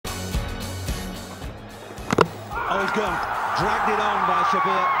Oh, he's gone. Dragged it on by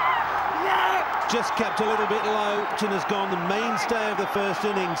Shabir. Just kept a little bit low. Multan has gone, the mainstay of the first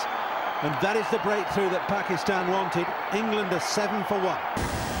innings. And that is the breakthrough that Pakistan wanted. England are 7 for 1.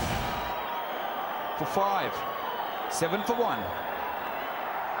 For 5. 7 for 1.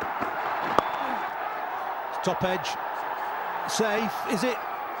 Top edge. Safe, is it?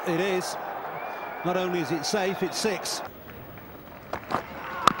 It is. Not only is it safe, it's 6.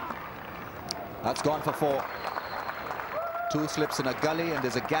 That's gone for 4. 2 slips in a gully, and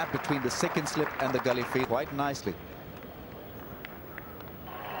there's a gap between the second slip and the gully field quite nicely.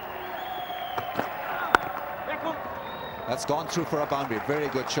 That's gone through for a boundary. Very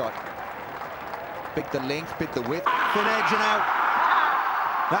good shot. Pick the length, pick the width. Thin edge and out.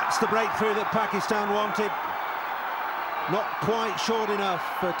 That's the breakthrough that Pakistan wanted. Not quite short enough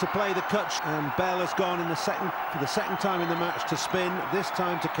to play the cut. And Bell has gone in for the second time in the match to spin, this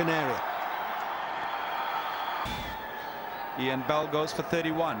time to Canaria. Ian Bell goes for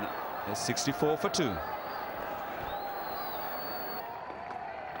 31. There's 64 for 2.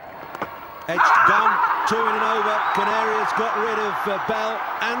 Edged, gone, 2 in and over. Canaria's got rid of Bell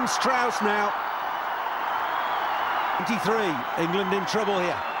and Strauss now. 23, England in trouble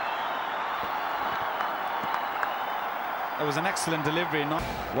here. That was an excellent delivery.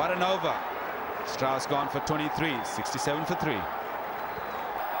 What an over. Strauss gone for 23, 67 for 3.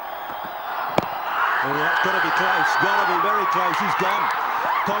 Oh, that's got to be close, got to be very close. He's gone.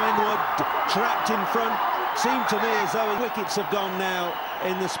 Collingwood trapped in front. Seemed to me as though wickets have gone now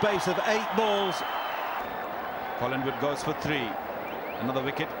in the space of 8 balls. Collingwood goes for 3. Another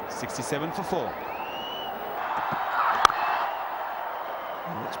wicket, 67 for 4.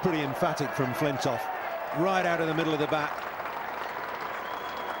 It's pretty emphatic from Flintoff. Right out of the middle of the bat.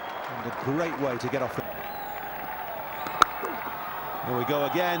 And a great way to get off the... Here we go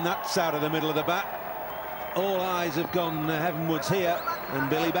again, that's out of the middle of the bat. All eyes have gone heavenwards here, and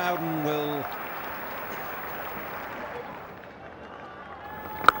Billy Bowden will...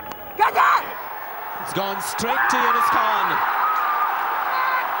 It's gone straight to Yunus Khan.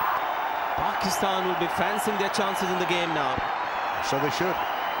 Pakistan will be fancying their chances in the game now. So they should.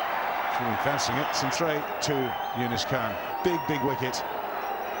 Should be fancying it. Some straight to Yunus Khan. Big wicket.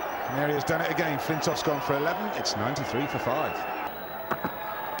 Canaria's done it again. Flintoff's gone for 11. It's 93 for 5.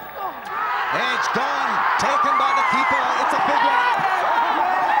 Edge gone, taken by the keeper. It's a big one.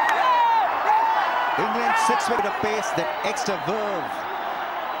 England 6 with a pace, that extra verve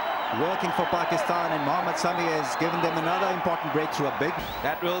working for Pakistan, and Mohammad Sami has given them another important breakthrough. A big.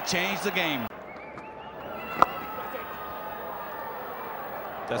 That will change the game.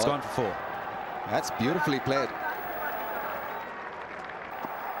 That's gone for 4. That's beautifully played.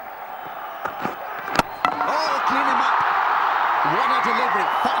 Oh, clean him up. What a delivery.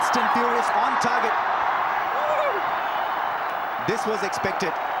 Fast and furious, on target. This was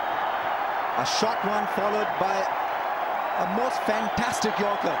expected. A short one followed by a most fantastic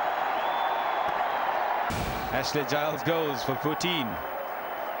Yorker. Ashley Giles goes for 14.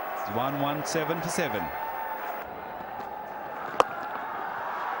 It's 117 for 7.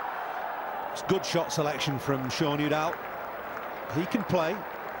 It's good shot selection from Sean Udall. He can play.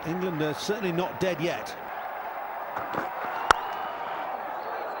 England are certainly not dead yet.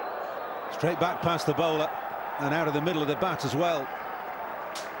 Straight back past the bowler and out of the middle of the bat as well.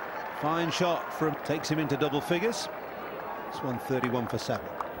 Fine shot from, takes him into double figures. It's 131 for 7.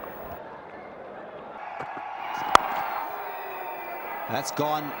 That's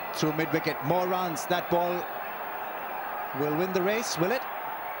gone through mid-wicket. More runs. That ball will win the race, will it?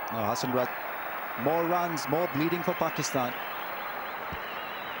 No, Hassan Raj. More runs, more bleeding for Pakistan.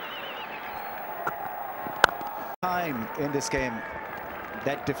 Time in this game.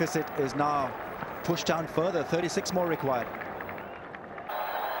 That deficit is now pushed down further. 36 more required.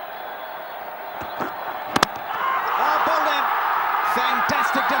 Oh, bowled him.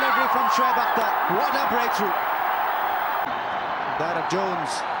 Fantastic delivery from Shoaib Akhtar. What a breakthrough. That of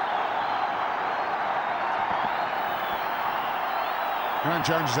Jones. Aaron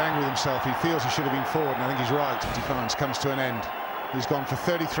Jones is angry with himself. He feels he should have been forward, and I think he's right. Defence comes to an end. He's gone for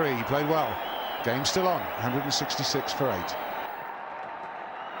 33. He played well. Game's still on. 166 for 8.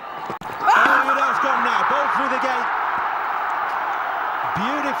 Udall's gone now. Ball through the gate.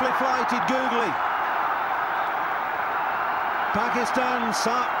 Beautifully flighted googly. Pakistan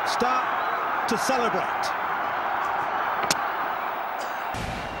start to celebrate.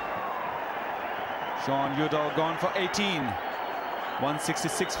 Sean Udall gone for 18.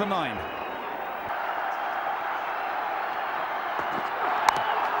 166 for 9.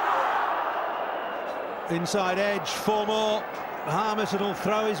 Inside edge, 4 more. Harmison will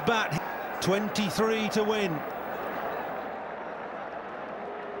throw his bat. 23 to win.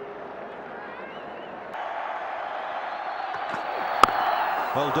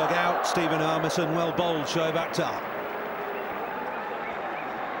 Well dug out, Stephen Armisen, well bowled, Shoaib Akhtar.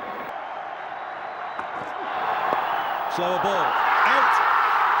 Slower ball, out,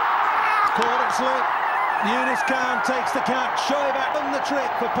 caught it slip. Yunus Khan takes the catch. Shoaib Akhtar on the trick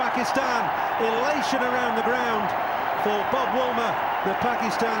for Pakistan. Elation around the ground for Bob Woolmer, the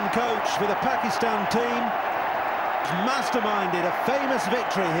Pakistan coach for the Pakistan team. Masterminded a famous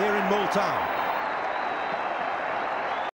victory here in Multan.